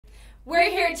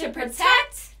We're here to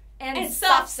protect and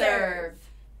soft serve.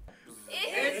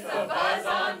 It's the Buzz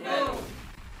on Boom.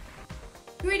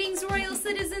 Greetings, royal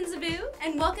citizens of Boo,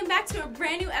 and welcome back to a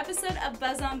brand new episode of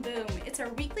Buzz on Boom. It's our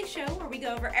weekly show where we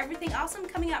go over everything awesome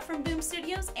coming out from Boom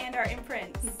Studios and our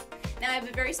imprints. Now I have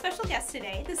a very special guest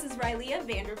today. This is Rileah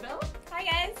Vanderbilt. Hi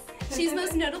guys. She's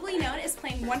most notably known as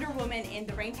playing Wonder Woman in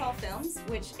the Rainfall films,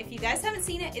 which if you guys haven't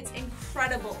seen it, it's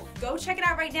incredible. Go check it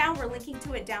out right now. We're linking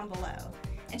to it down below.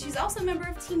 And she's also a member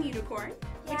of Team Unicorn.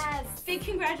 Yes. Big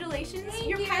congratulations. Thank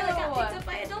Your you. pilot got picked up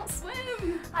by Adult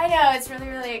Swim. I know, it's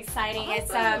really exciting.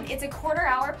 Awesome. It's a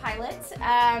quarter-hour pilot.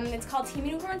 It's called Team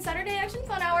Unicorn Saturday Action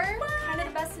Fun Hour. What? Kind of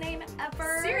the best name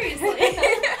ever. Seriously.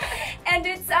 And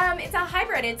it's a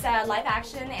hybrid. It's a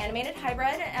live-action animated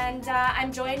hybrid, and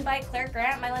I'm joined by Claire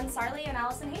Grant, Mylan Sarley, and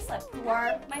Allison Hayslip, who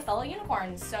are my fellow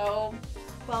unicorns. So,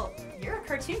 well, you're a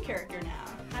cartoon character now.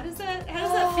 How does that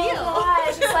feel?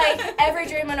 Gosh, it's like every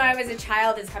dream when I was a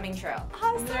child is coming true.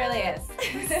 Awesome. It really is.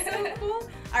 So cool.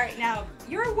 All right, now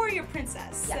you're a warrior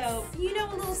princess, Yes. so you know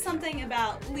a little something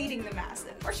about leading the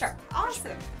masses. For sure.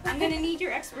 Awesome. I'm gonna need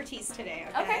your expertise today.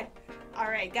 Okay. All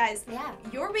right, guys. Yeah.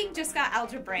 Your week just got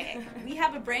algebraic. We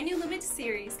have a brand new limited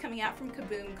series coming out from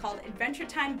Kaboom called Adventure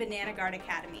Time Banana Guard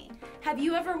Academy. Have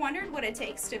you ever wondered what it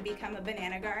takes to become a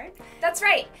banana guard? That's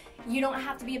right. You don't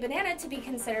have to be a banana to be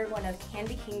considered one of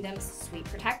Candy Kingdom's sweet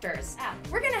protectors.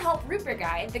 We're going to help Rupert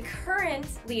Guy, the current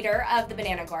leader of the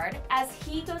Banana Guard, as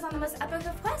he goes on the most epic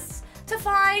of quests to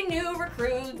find new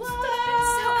recruits. What?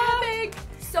 So epic.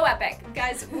 So epic.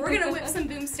 Guys, we're gonna whip some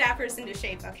Boom staffers into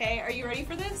shape, okay? Are you ready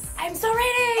for this? I'm so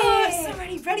ready. Oh, so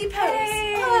ready. Ready pose.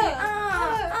 Hey.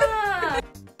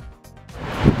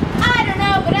 I don't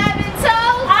know, but I've been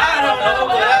told. I don't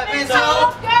know, but I've been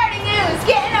told. Guarding you is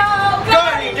getting old.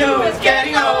 Guarding you is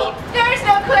getting old. There's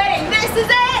no quitting. This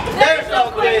is it. There's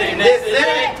no quitting. This is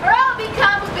it. Or I'll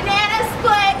become a banana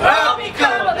split. Or I'll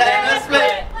become a banana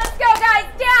split. Let's go, guys.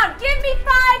 Down. Give me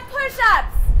 5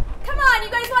 push-ups. Come on, you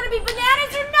guys want to be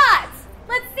bananas or not?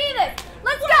 Let's see this.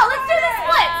 Let's go. Let's do the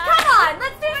splits. Come on.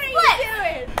 Let's do splits. What are you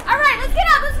doing? All right, let's get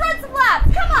up. Let's run some laps.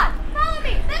 Come on. Follow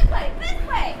me. This way. This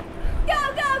way. Go,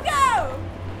 go, go.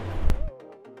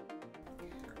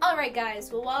 All right,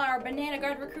 guys. Well, while our Banana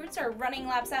Guard recruits are running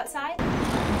laps outside,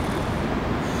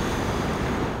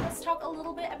 let's talk a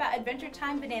little bit about Adventure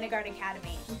Time Banana Guard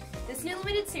Academy. This new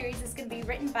limited series is going to be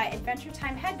written by Adventure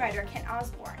Time head writer Kent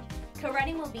Osborne.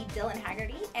 Co-writing will be Dylan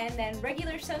Haggerty, and then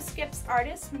regular show skips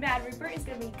artist Mad Rupert is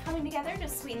going to be coming together to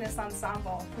sweeten this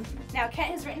ensemble. Now,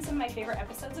 Kent has written some of my favorite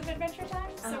episodes of Adventure Time,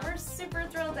 so we're super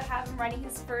thrilled to have him writing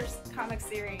his first comic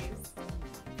series.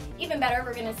 Even better,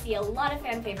 we're going to see a lot of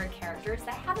fan favorite characters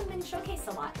that haven't been showcased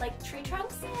a lot, like Tree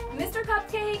Trunks, Mr.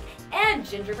 Cupcake, and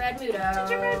Gingerbread Mudo.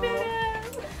 Gingerbread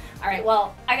Mudo! All right,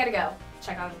 well, I gotta go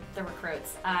check on the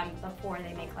recruits before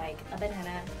they make like a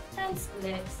banana and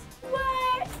split.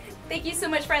 What? Thank you so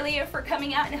much, Rileah, for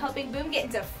coming out and helping Boom get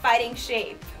into fighting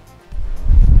shape.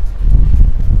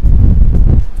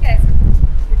 Guys,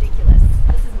 ridiculous.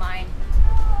 This is mine.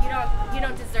 You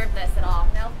don't deserve this at all.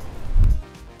 No.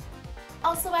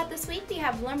 Also out this week, we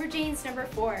have Lumberjanes number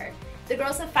 4. The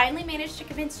girls have finally managed to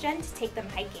convince Jen to take them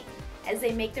hiking. As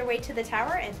they make their way to the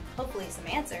tower and hopefully some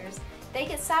answers, they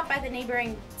get stopped by the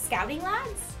neighboring scouting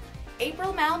lads.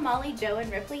 April, Mal, Molly, Joe, and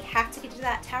Ripley have to get to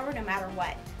that tower no matter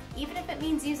what, even if it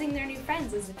means using their new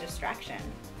friends as a distraction.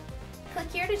 Click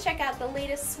here to check out the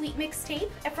latest sweet mixtape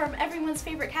from everyone's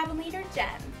favorite cabin leader, Jen.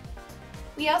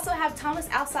 We also have Thomas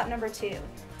Alsop number 2.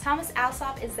 Thomas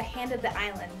Alsop is the Hand of the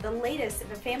Island, the latest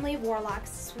in a family of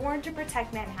warlocks sworn to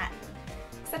protect Manhattan.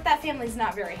 Except that family's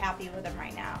not very happy with him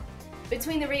right now.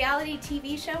 Between the reality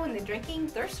TV show and the drinking,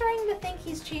 they're starting to think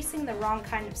he's chasing the wrong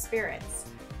kind of spirits.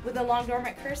 With the long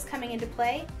dormant curse coming into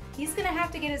play, he's gonna have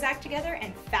to get his act together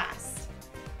and fast.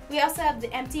 We also have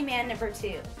the Empty Man number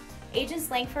 2.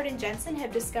 Agents Langford and Jensen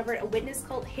have discovered a witness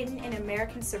cult hidden in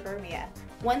American suburbia,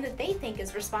 one that they think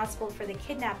is responsible for the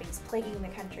kidnappings plaguing the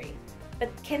country.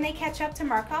 But can they catch up to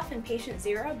Markov and Patient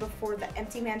Zero before the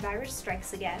Empty Man virus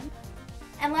strikes again?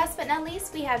 And last but not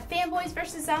least, we have Fanboys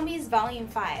vs. Zombies Volume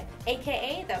 5,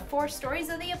 aka The 4 Stories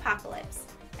of the Apocalypse,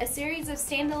 a series of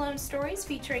standalone stories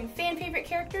featuring fan-favorite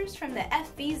characters from the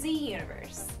FBZ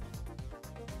universe.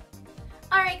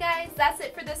 Alright guys, that's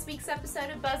it for this week's episode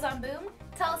of Buzz on Boom.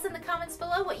 Tell us in the comments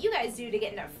below what you guys do to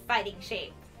get into fighting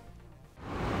shape.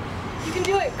 You can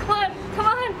do it. Come on. Come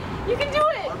on. You can do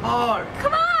it. Hard.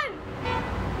 Come on.